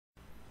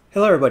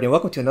Hello, everybody, and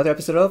welcome to another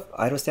episode of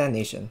Idol Stan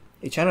Nation,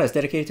 a channel that's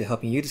dedicated to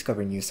helping you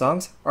discover new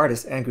songs,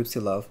 artists, and groups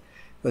to love.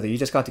 Whether you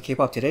just got to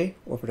K-pop today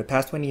or for the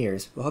past 20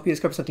 years, we'll help you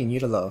discover something new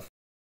to love.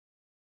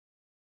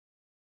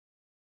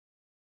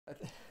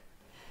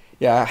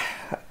 Yeah,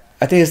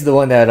 I think this is the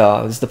one that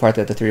this is the part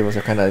that the three of us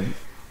are kind of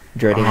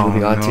dreading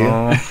moving on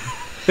to.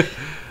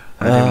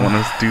 I didn't want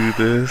us to do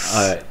this.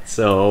 Alright,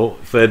 so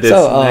for this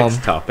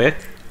next topic,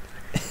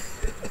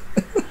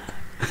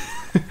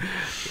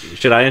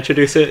 should I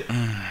introduce it?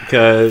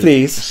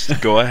 Please.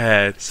 Just go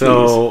ahead.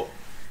 So,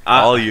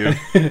 all you.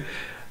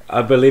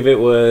 I believe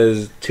it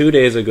was 2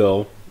 days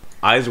ago,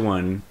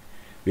 izone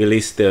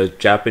released the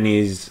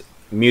Japanese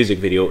music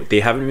video.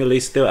 They haven't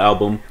released the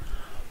album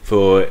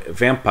for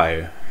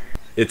Vampire.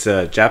 It's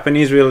a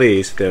Japanese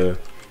release, the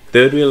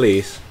third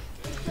release,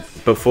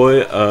 before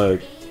a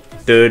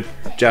third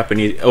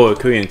Japanese, a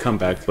Korean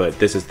comeback, but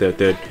this is their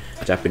third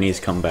Japanese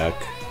comeback.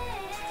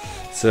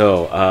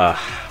 So,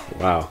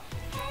 wow.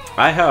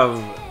 I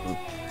have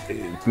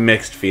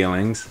mixed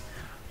feelings,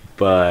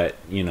 but,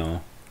 you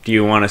know, do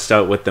you want to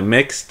start with the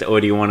mixed,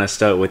 or do you want to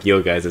start with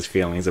your guys'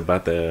 feelings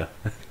about the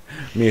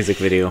music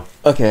video?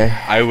 Okay.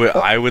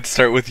 I would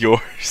start with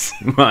yours.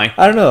 Mine.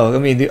 I don't know. I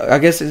mean, I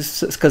guess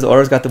it's because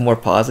Aura's got the more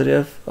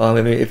positive. I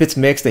mean, if it's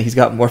mixed, then he's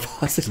got more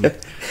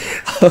positive.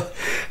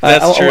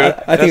 That's true.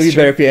 I think we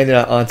better be ending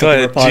on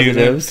something more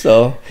positive.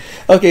 So,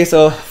 okay.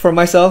 So for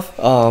myself,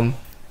 let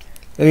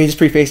me just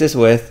preface this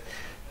with,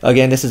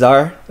 again, this is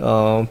our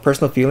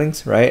personal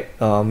feelings, right?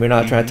 We're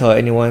not trying to tell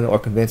anyone or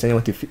convince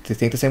anyone to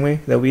think the same way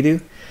that we do.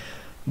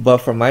 But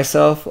for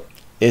myself,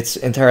 it's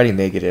entirely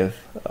negative.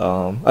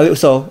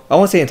 So I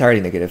won't say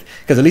entirely negative,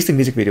 because at least the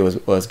music video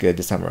was good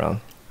this time around.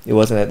 It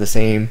wasn't at the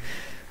same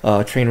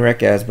train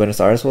wreck as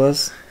Buenos Aires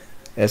was,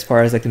 as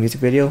far as like the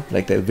music video,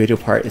 like the video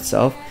part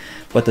itself.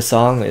 But the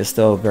song is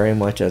still very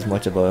much as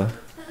much of a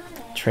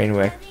train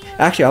wreck.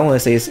 Actually, I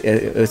want to say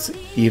it's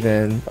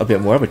even a bit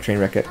more of a train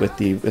wreck with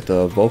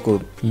the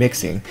vocal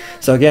mixing.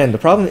 So again, the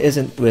problem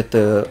isn't with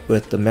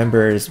the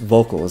members'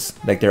 vocals,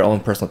 like their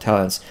own personal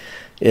talents.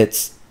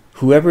 It's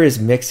whoever is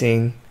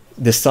mixing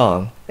the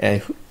song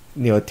and,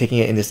 you know, taking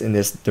it in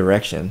this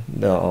direction.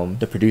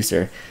 The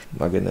producer.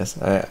 My goodness,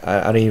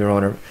 I don't even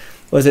want to.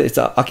 What is it? It's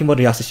Akimoto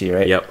Yasushi,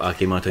 right? Yep,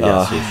 Akimoto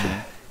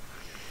Yasushi.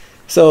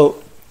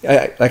 So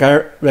I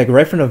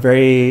right from the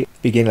very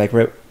beginning, like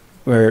where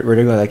they're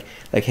going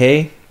like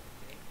hey,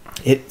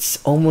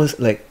 it's almost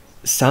like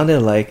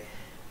sounded like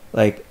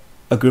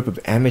a group of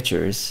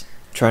amateurs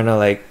trying to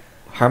like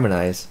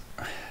harmonize,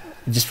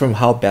 just from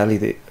how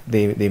badly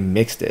they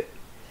mixed it.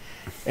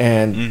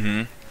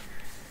 And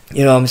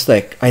you know, I'm just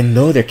like, I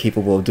know they're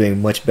capable of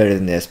doing much better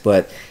than this,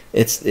 but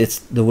it's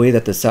the way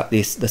that the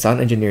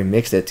sound engineer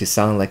mixed it to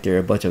sound like they're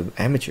a bunch of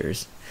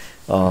amateurs.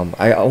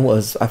 I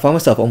found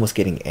myself almost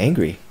getting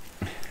angry.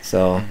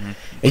 So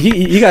and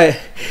you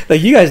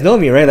guys know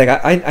me, right?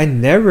 Like I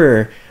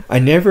never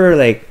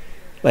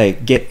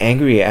like get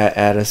angry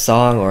at a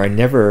song, or I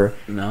never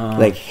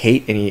like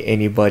hate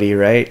anybody,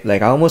 right?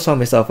 Like I almost found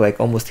myself like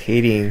almost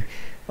hating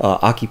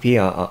Aki P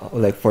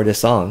like for this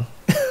song.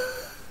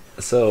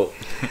 So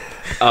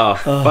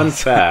fun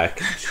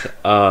fact,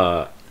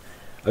 I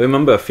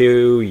remember a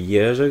few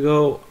years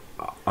ago,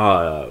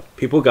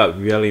 people got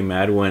really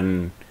mad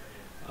when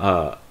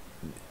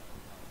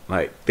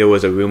like there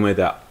was a rumor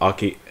that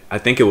I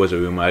think it was a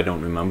rumor, I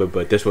don't remember,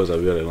 but this was a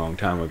really long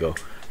time ago,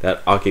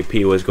 that Aki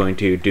P was going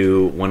to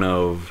do one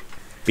of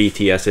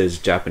BTS's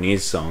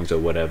Japanese songs or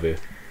whatever,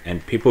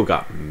 and people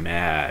got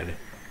mad.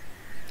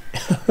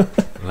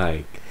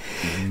 Like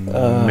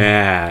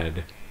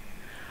mad.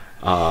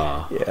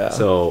 Yeah.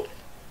 So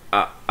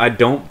I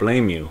don't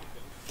blame you.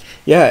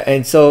 Yeah,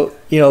 and so,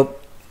 you know,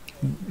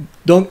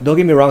 don't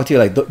get me wrong too.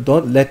 Like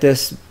don't let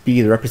this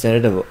be the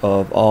representative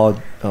of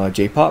all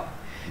J-pop.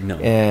 No.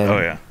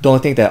 And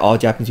don't think that all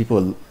Japanese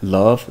people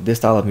love this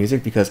style of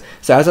music, because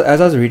so as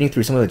I was reading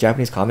through some of the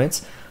Japanese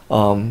comments,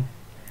 a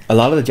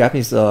lot of the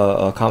Japanese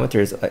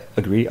commenters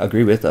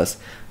agree with us.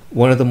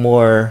 One of the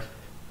more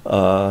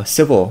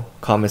civil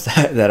comments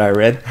that I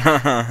read,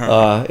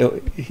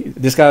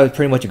 this guy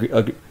pretty much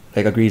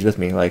agrees with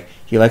me. Like,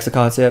 he likes the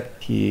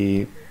concept,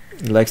 he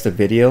likes the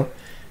video,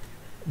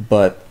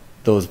 but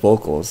those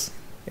vocals,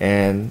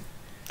 and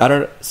I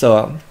don't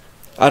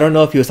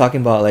know if he was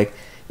talking about like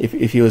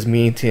if he was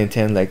meaning to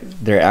intend like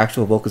their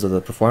actual vocals of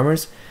the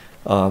performers.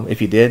 If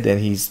he did, then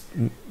he's,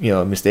 you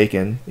know,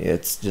 mistaken.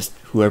 It's just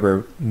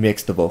whoever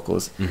mixed the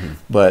vocals.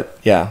 But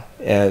yeah,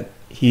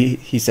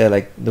 he said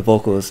like the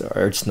vocals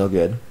are just no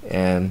good.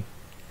 And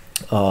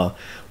one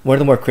of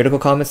the more critical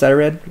comments that I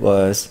read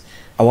was,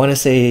 I want to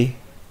say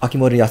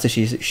Akimoto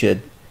Yasushi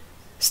should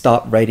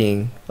stop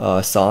writing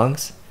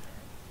songs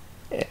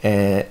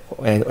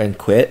and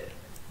quit.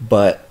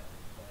 But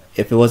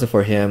if it wasn't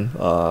for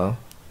him,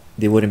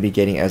 they wouldn't be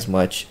getting as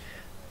much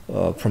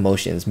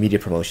media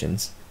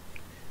promotions.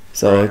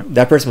 So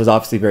that person was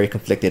obviously very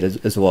conflicted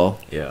as well.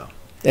 Yeah.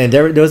 And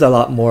there was a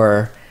lot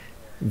more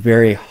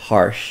very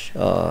harsh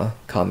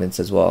comments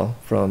as well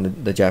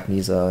from the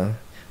Japanese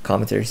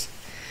commenters.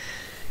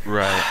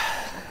 Right.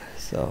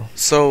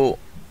 So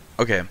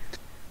Okay.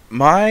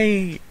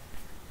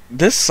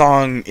 This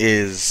song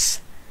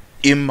is,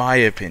 in my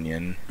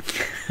opinion,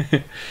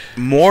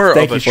 more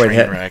of a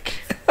train wreck.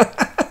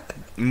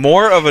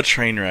 More of a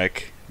train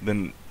wreck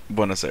than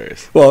Buenos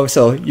Aires. Well,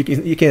 so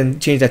you can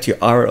change that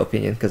to our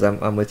opinion, because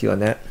I'm with you on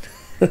that.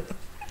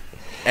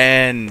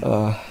 And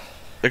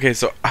okay,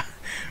 so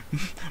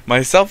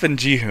myself and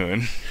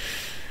Jihoon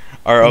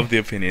are of the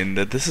opinion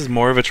that this is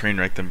more of a train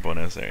wreck than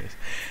Buenos Aires.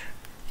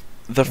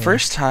 The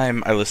first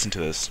time I listened to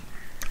this,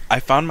 I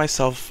found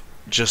myself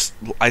just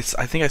I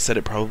think I said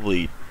it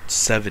probably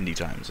 70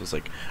 times. I was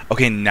like,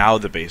 okay, now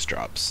the bass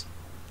drops.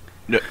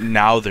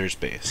 Now there's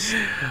bass.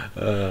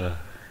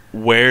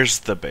 Where's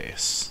the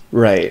bass?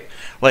 Right.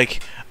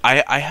 Like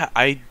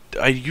I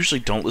usually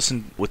don't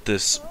listen with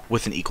this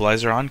with an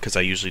equalizer on, because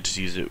I usually just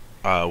use it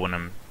when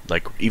I'm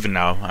like, even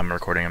now I'm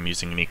recording, I'm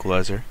using an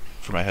equalizer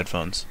for my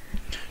headphones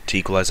to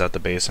equalize out the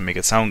bass and make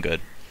it sound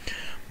good.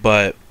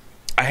 But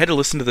I had to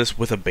listen to this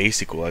with a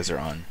bass equalizer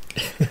on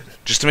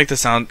just to make the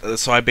sound.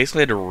 So I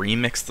basically had to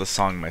remix the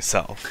song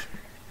myself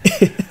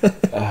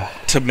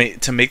to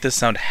make this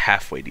sound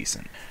halfway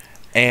decent.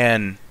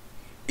 And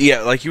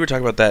yeah, like you were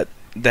talking about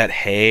that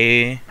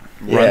hey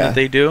run that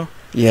they do.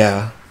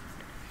 Yeah.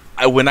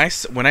 When I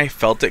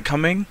felt it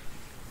coming,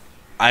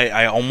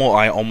 I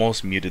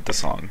almost muted the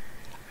song.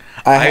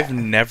 I've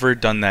never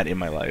done that in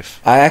my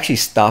life. I actually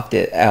stopped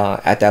it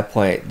at that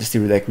point just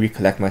to like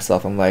recollect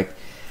myself. I'm like,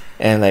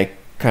 and like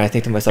kind of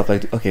think to myself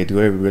like, okay, do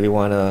I really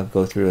want to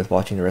go through with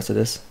watching the rest of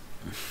this?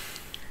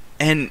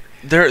 And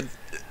their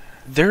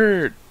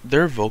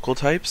vocal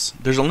types,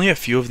 there's only a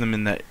few of them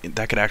in that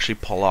could actually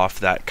pull off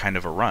that kind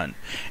of a run.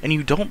 And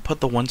you don't put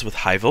the ones with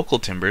high vocal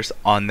timbers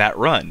on that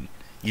run.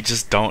 You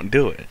just don't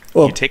do it.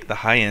 Well, you take the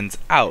high ends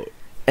out.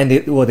 And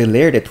they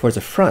layered it towards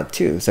the front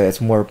too, so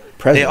it's more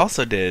present. They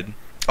also did.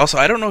 Also,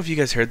 I don't know if you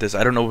guys heard this.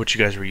 I don't know what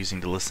you guys were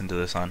using to listen to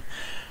this on.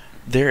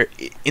 They're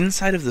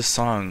inside of the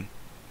song,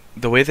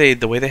 the way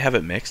they have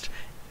it mixed,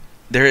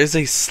 there is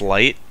a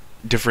slight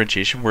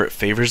differentiation where it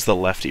favors the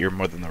left ear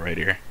more than the right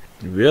ear.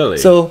 Really?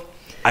 So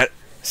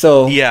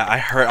yeah, I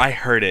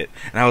heard it,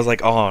 and I was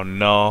like, oh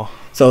no.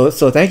 So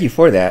thank you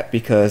for that,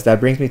 because that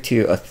brings me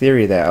to a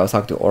theory that I was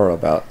talking to Oro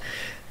about.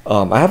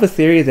 I have a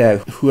theory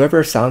that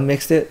whoever sound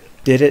mixed it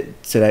did it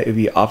so that it would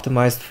be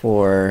optimized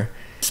for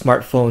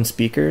smartphone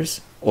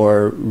speakers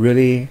or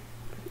really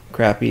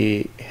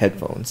crappy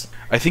headphones.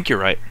 I think you're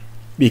right,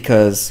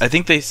 because I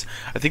think they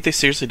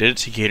seriously did it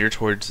to cater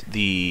towards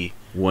the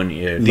one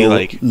ear,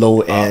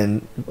 low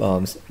end,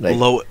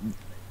 like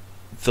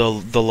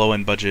the low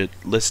end budget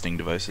listening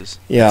devices.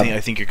 Yeah, I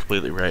think you're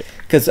completely right.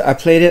 Because I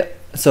played it,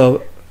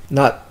 so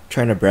not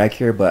trying to brag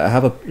here, but I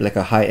have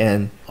a high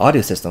end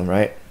audio system,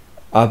 right?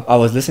 I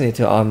was listening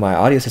to on my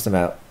audio system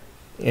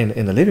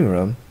in the living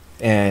room,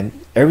 and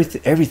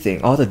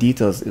everything, all the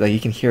details, like you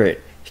can hear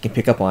it, you can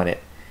pick up on it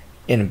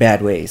in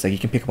bad ways, like you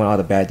can pick up on all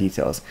the bad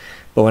details.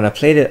 But when I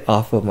played it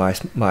off of my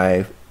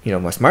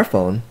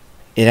smartphone,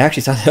 it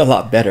actually sounded a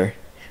lot better.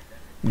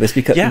 It's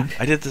because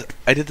I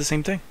did the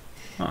same thing.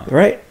 Huh.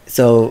 Right.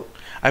 So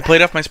I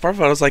played off my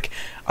smartphone.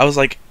 I was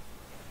like,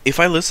 if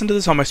I listened to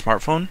this on my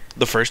smartphone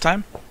the first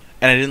time,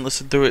 and I didn't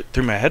listen through it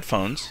through my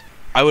headphones,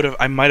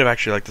 I might have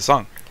actually liked the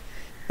song.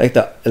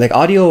 Like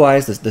audio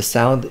wise, the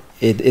sound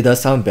it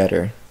does sound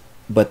better,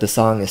 but the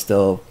song is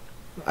still,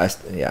 I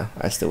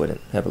still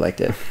wouldn't have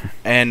liked it.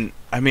 And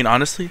I mean,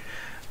 honestly,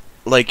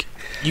 like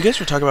you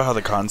guys were talking about how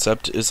the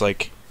concept is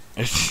like,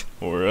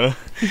 Aura.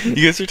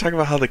 You guys were talking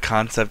about how the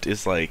concept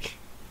is like,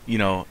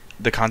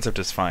 the concept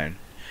is fine.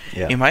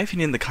 Yeah. In my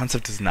opinion, the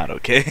concept is not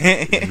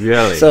okay.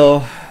 Really?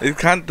 So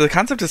the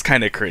concept is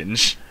kind of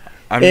cringe.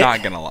 I'm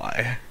not gonna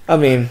lie. I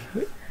mean,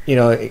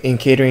 in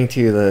catering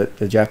to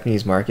the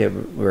Japanese market,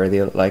 where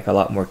they like a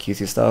lot more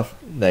cutesy stuff,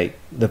 like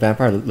the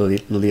Vampire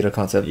Lolita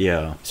concept,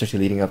 especially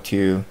leading up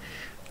to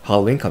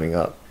Halloween coming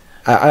up,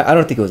 I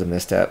don't think it was a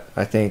misstep.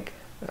 I think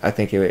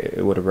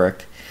it would have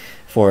worked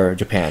for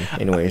Japan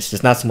anyways,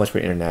 just not so much for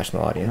the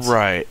international audience.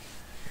 Right.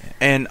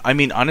 And I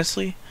mean,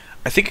 honestly,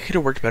 I think it could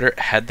have worked better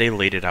had they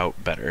laid it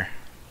out better.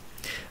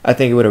 I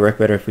think it would have worked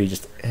better if we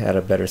just had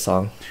a better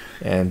song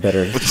and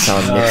better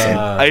sound mixing.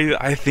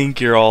 I think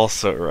you're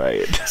also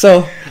right.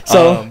 So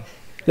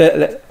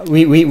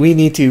we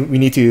need to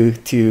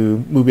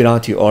move it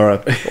on to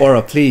Aura.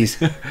 Aura,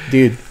 please,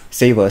 dude,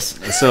 save us.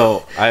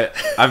 So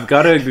I've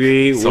got to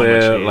agree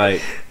with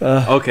like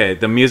okay,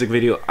 the music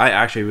video I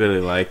actually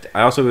really liked.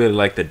 I also really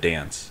liked the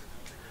dance.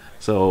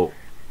 So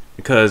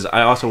because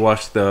I also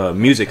watched the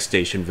music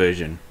station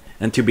version.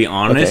 And to be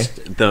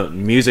honest, the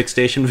music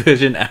station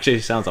version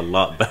actually sounds a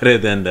lot better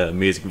than the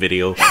music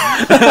video.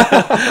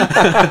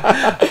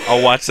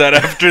 I'll watch that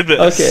after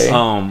this. Okay.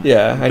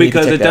 I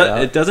because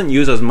it doesn't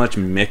use as much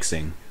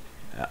mixing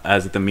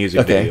as the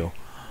music video.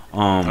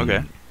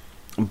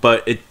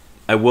 But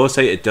I will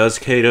say it does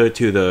cater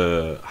to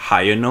the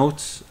higher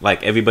notes,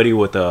 like everybody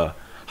with a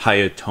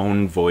higher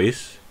tone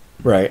voice.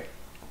 Right.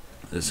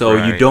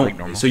 So you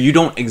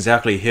don't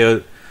exactly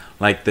hear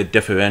like the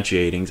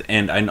differentiatings.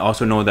 And I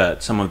also know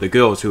that some of the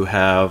girls who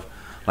have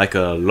like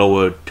a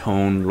lower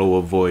tone,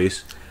 lower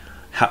voice,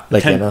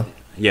 Like Yena.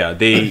 Yeah,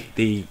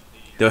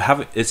 they're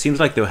having. It seems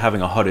like they're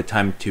having a harder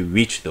time to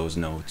reach those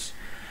notes,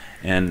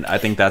 and I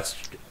think that's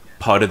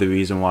part of the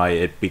reason why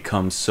it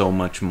becomes so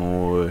much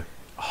more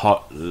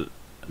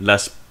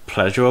less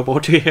pleasurable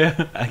to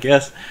hear, I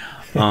guess.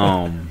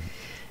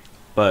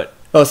 But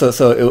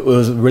so it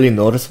was really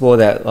noticeable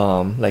that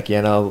like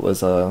Yena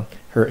was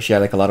she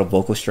had like a lot of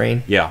vocal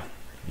strain. Yeah,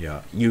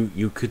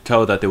 you could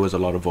tell that there was a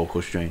lot of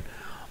vocal strain,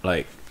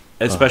 like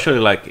especially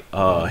like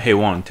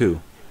Haewon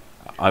too.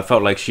 I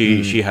felt like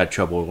she had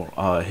trouble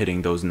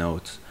hitting those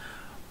notes,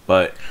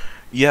 but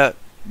yeah,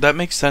 that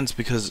makes sense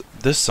because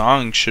this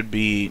song should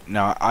be.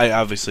 Now,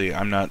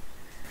 I'm not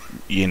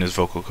Yena's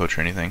vocal coach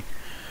or anything,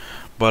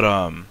 but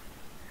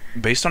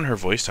based on her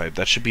voice type,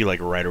 that should be like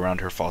right around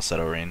her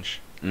falsetto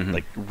range,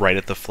 like right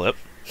at the flip.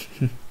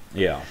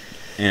 Yeah,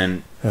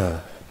 and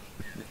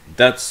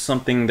that's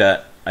something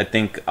that I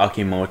think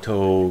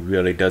Akimoto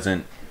really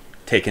doesn't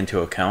take into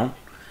account.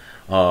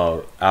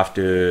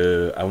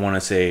 After I want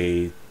to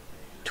say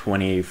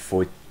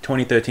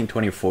 2013,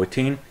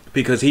 2014,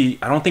 because I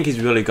don't think he's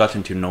really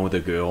gotten to know the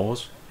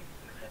girls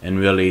and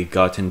really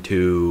gotten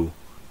to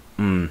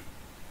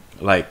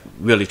like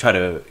really try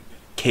to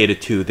cater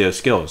to their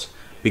skills,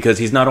 because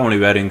he's not only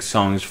writing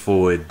songs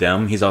for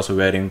them, he's also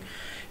writing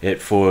it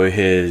for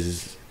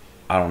his,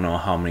 I don't know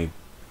how many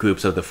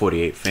groups of the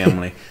 48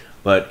 family,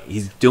 but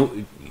he's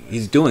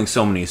doing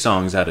so many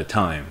songs at a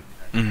time.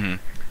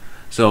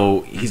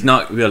 So he's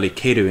not really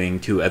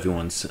catering to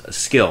everyone's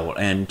skill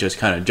and just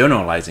kind of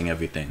generalizing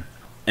everything.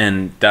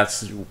 And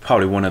that's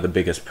probably one of the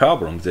biggest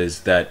problems,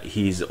 is that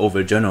he's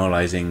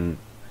overgeneralizing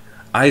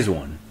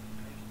izone.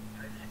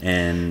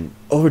 And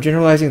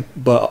Overgeneralizing,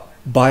 but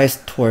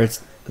biased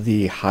towards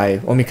the high.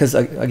 I mean, because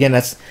again,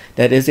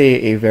 that is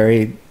a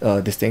very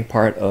distinct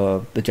part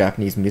of the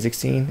Japanese music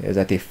scene, is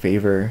that they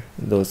favor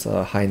those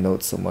high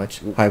notes so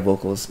much, high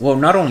vocals. Well,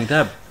 not only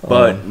that,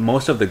 but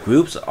most of the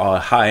groups are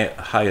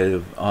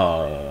higher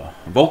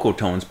vocal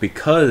tones,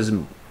 because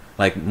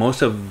like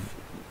most of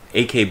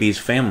AKB's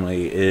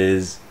family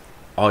is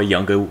all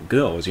younger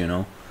girls, you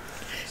know.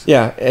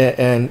 Yeah,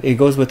 and it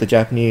goes with the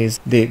Japanese.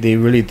 They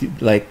really do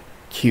like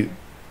cute,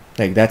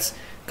 like that's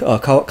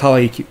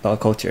kawaii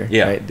culture.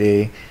 Yeah.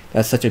 Right.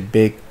 That's such a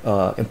big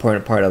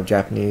important part of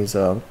Japanese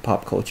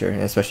pop culture,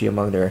 and especially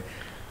among their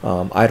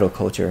idol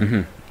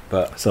culture.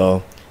 But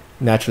so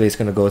naturally, it's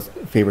gonna go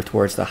favor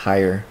towards the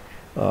higher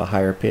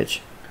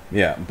pitch.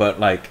 yeah, but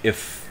like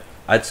if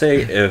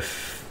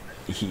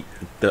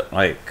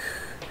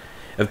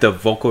the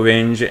vocal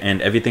range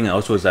and everything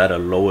else was at a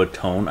lower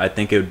tone, I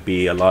think it would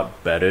be a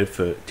lot better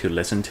to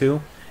listen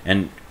to.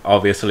 And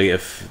obviously,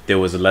 if there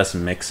was less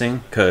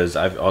mixing, because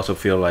I also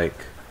feel like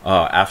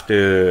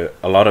after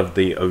a lot of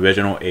the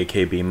original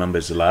AKB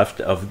members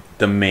left, of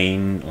the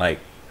main like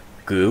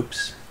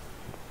groups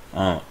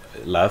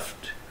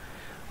left,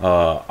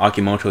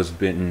 Akimoto's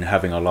been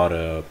having a lot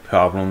of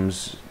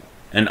problems.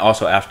 And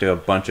also after a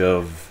bunch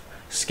of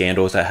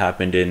scandals that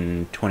happened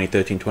in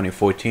 2013,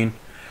 2014,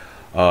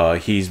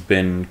 he's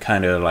been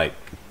kind of like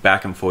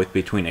back and forth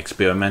between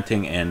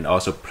experimenting and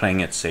also playing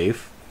it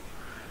safe.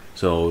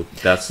 So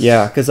that's...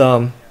 Yeah, because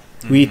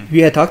we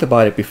had talked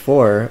about it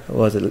before.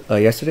 Was it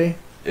yesterday?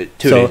 2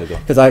 days ago.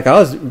 Because like I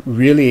was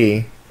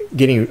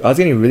getting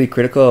really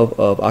critical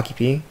of Aki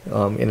P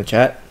in the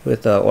chat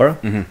with Aura.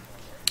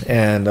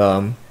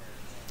 And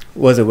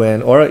was it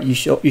when Aura you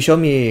showed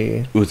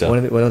me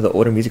one of the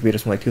older music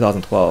videos from like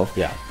 2012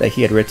 that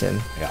he had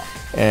written. Yeah.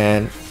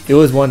 And it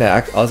was one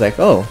that I was like,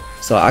 oh,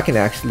 so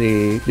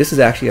this is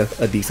actually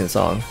a decent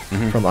song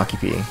from Aki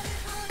P,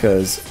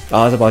 because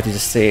I was about to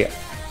just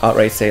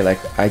outright say like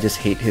I just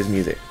hate his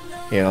music,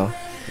 you know.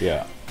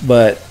 Yeah.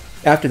 But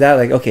after that,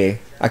 like, okay,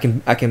 I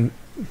can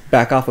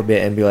back off a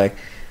bit and be like,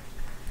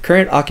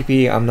 current Aki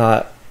P, I'm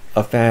not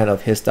a fan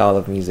of his style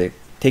of music.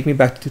 Take me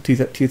back to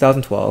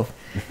 2012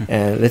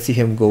 and let's see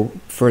him go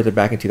further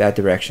back into that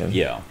direction.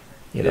 Yeah.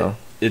 You know,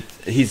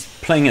 he's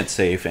playing it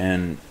safe,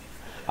 and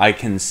I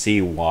can see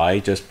why,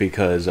 just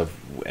because of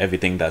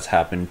everything that's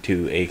happened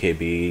to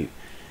AKB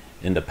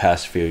in the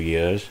past few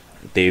years.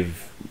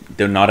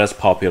 They're not as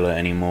popular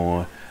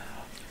anymore,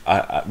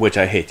 which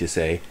I hate to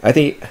say. I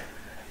think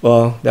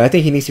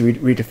he needs to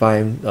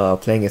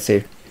redefine playing it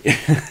safe.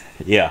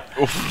 Yeah.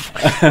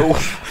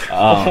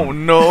 Oh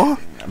no!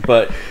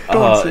 But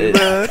don't say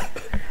that.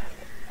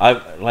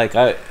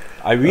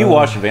 I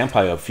rewatched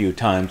Vampire a few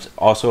times.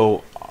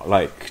 Also,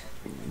 like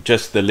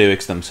just the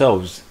lyrics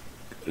themselves.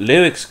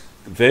 Lyrics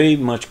very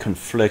much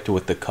conflict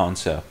with the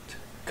concept,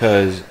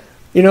 because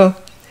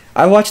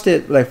I watched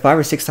it like 5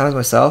 or 6 times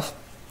myself,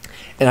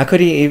 and I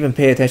couldn't even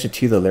pay attention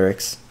to the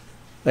lyrics,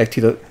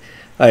 and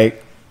like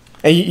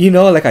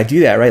I do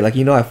that, right? Like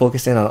I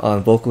focus in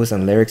on vocals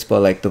and lyrics,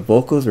 but like the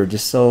vocals were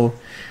just so,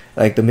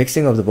 like the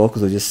mixing of the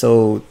vocals was just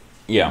so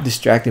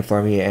distracting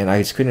for me, and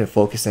I just couldn't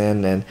focus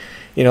in. And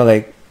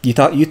like you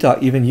talked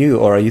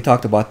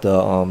about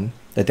the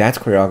dance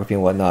choreography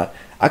and whatnot.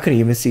 I couldn't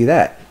even see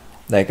that.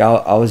 Like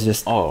I was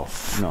just, oh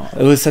no,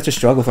 it was such a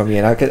struggle for me,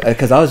 and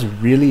because I was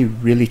really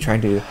really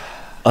trying to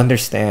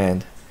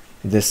understand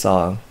this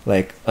song,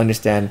 like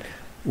understand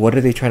what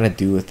are they trying to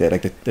do with it,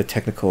 like the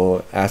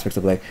technical aspects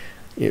of like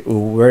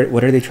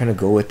what are they trying to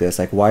go with this,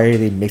 like why are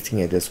they mixing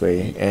it this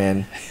way,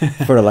 and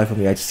for the life of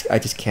me I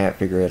just can't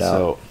figure it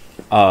out.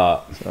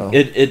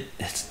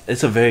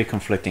 It's a very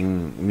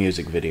conflicting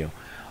music video,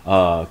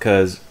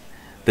 because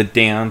the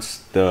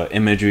dance, the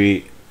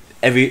imagery,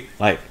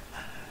 I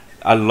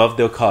love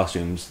their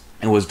costumes.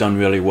 It was done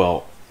really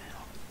well.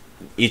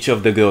 Each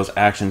of the girls'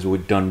 actions were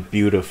done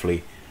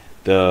beautifully.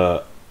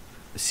 The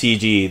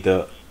CG,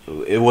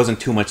 it wasn't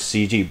too much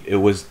CG. It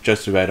was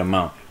just the right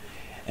amount,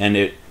 and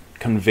it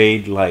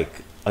conveyed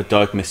like a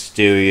dark,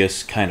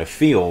 mysterious kind of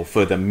feel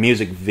for the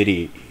music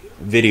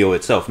video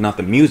itself, not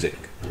the music.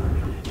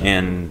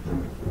 And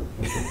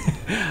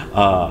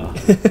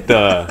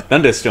the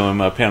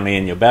thunderstorm apparently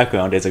in your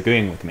background is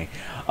agreeing with me.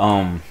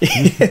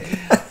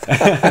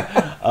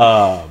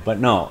 But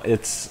no,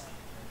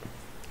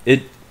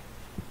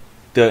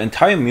 the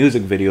entire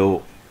music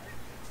video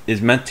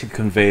is meant to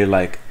convey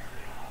like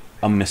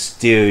a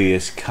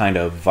mysterious kind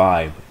of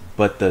vibe,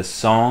 but the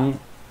song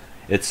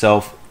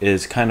itself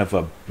is kind of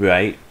a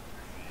bright,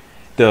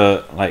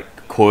 the like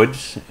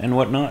chords and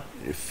whatnot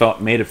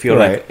made it feel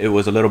right. like it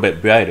was a little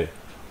bit brighter,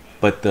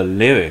 but the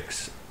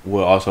lyrics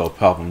were also a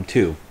problem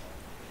too,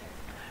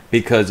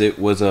 because it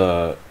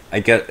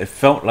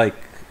felt like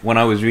when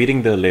I was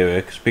reading the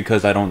lyrics,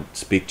 because I don't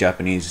speak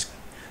Japanese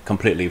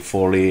completely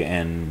fully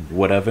and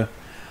whatever,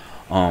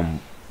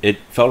 it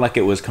felt like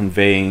it was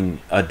conveying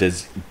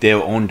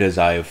their own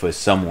desire for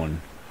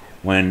someone,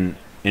 when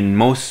in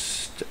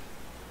most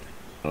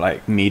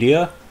like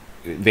media,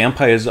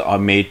 vampires are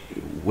made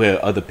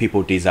where other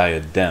people desire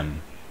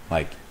them.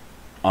 Like,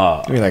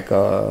 I mean, like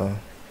I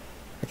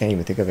can't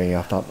even think of any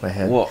off the top of my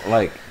head. Well,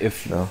 like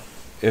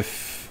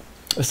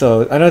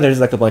so I know there's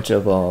like a bunch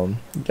of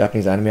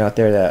Japanese anime out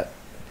there that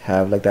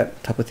have like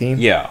that type of theme.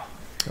 Yeah.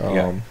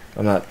 I'm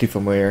not too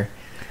familiar,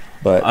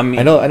 but I mean,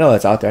 I know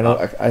it's out there. I know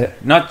I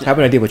have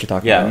an idea what you're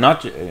talking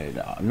about.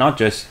 Yeah, not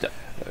just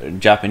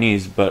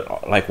Japanese,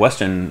 but like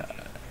Western,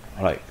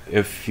 like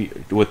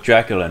with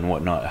Dracula and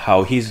whatnot,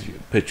 how he's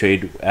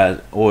portrayed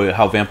or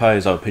how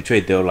vampires are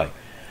portrayed, they're like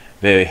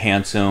very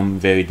handsome,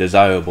 very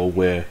desirable,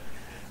 where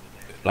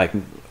like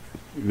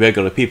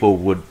regular people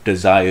would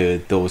desire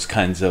those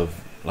kinds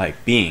of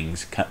like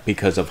beings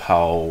because of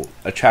how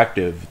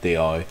attractive they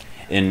are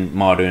in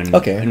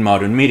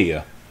modern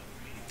media.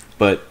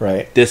 But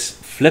this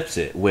flips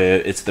it, where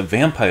it's the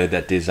vampire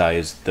that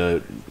desires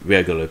the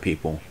regular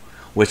people,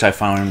 which I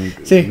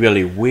found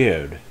really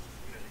weird.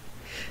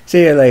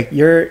 See, like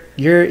your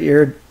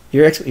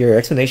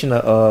explanation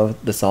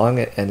of the song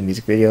and the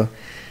music video,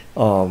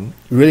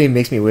 really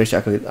makes me wish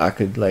I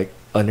could like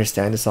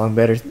understand the song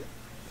better,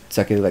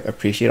 so I could like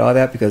appreciate all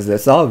that, because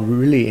that's all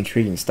really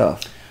intriguing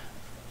stuff.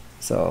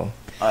 So,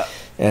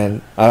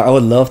 and I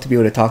would love to be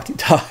able to talk,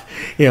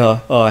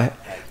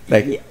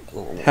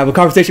 have a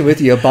conversation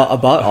with you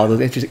about all those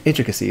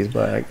intricacies,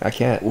 but I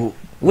can't.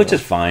 Which is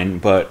fine,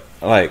 but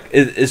like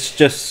it's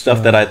just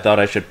stuff that I thought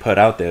I should put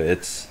out there.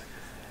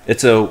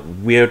 It's a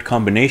weird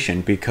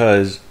combination,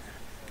 because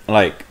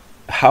like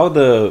how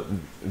the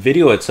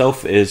video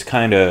itself is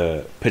kind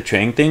of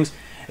portraying things,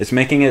 it's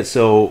making it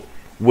so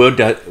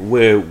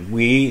where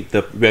we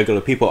the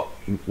regular people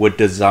would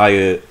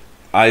desire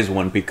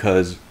izone,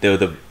 because they're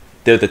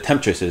the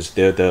temptresses,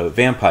 they're the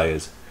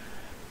vampires,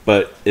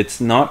 but it's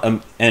not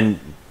and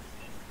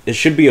it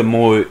should be a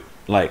more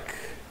like,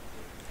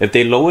 if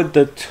they lowered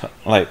the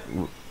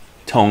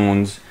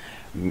tones,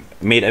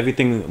 made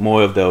everything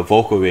more of the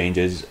vocal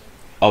ranges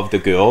of the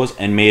girls,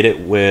 and made it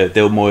where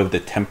they're more of the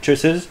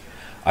temptresses,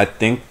 I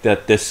think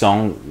that this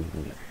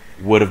song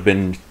would have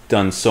been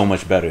done so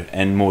much better,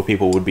 and more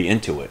people would be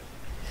into it,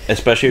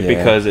 especially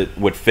because it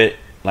would fit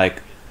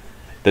like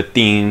the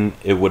theme,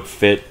 it would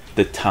fit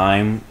the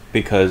time,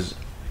 because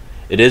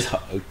it is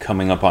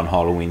coming up on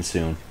Halloween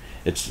soon.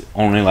 It's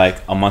only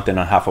like a month and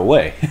a half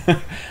away.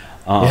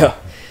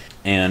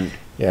 And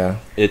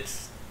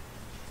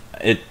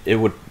it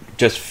would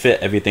just fit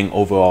everything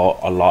overall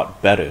a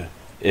lot better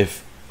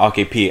if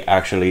RKP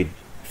actually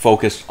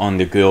focused on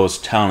the girls'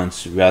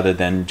 talents rather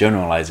than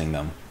generalizing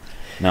them.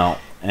 Now,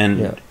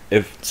 and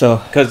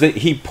because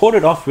he pulled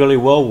it off really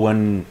well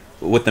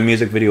with the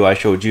music video I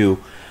showed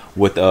you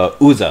with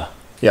Uza.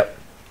 Yep.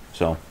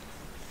 So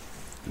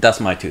that's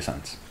my 2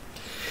 cents.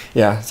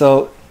 Yeah.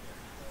 So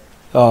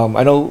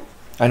I know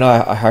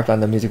I harped on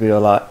the music video a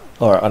lot,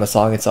 or on the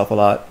song itself a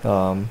lot,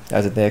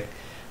 as a Nick.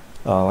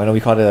 I know we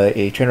called it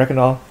a train wreck and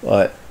all,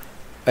 but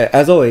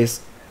as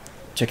always,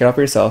 check it out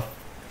for yourself.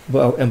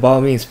 And by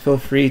all means, feel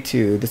free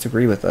to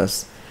disagree with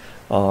us.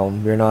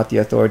 We're not the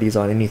authorities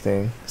on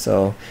anything,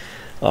 so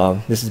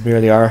this is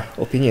merely our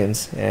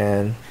opinions,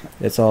 and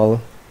let's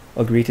all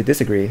agree to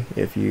disagree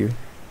if you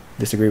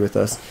disagree with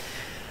us.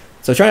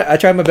 So I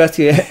tried my best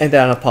to end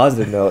that on a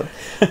positive note.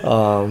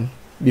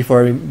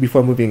 Before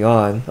moving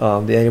on,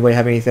 did anybody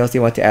have anything else they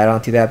want to add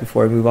on to that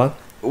before we move on?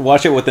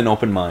 Watch it with an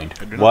open mind.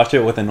 Watch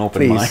it with an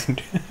open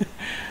mind.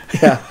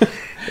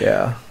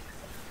 Yeah.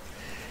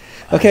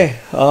 Okay.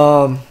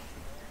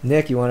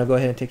 Nick, you want to go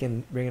ahead and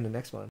bring in the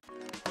next one?